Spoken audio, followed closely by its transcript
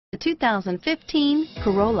The 2015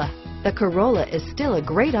 Corolla. The Corolla is still a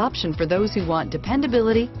great option for those who want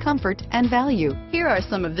dependability, comfort, and value. Here are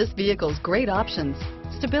some of this vehicle's great options: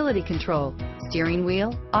 stability control, steering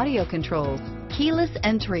wheel audio controls, keyless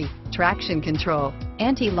entry, traction control,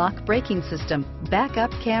 anti-lock braking system,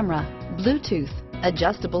 backup camera, Bluetooth,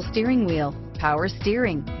 adjustable steering wheel, power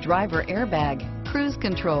steering, driver airbag, cruise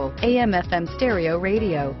control, AM/FM stereo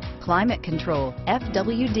radio, climate control,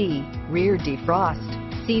 FWD, rear defrost,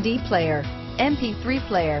 CD player, MP3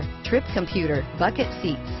 player, trip computer, bucket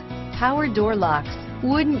seats, power door locks.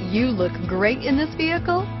 Wouldn't you look great in this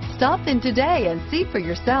vehicle? Stop in today and see for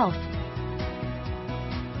yourself.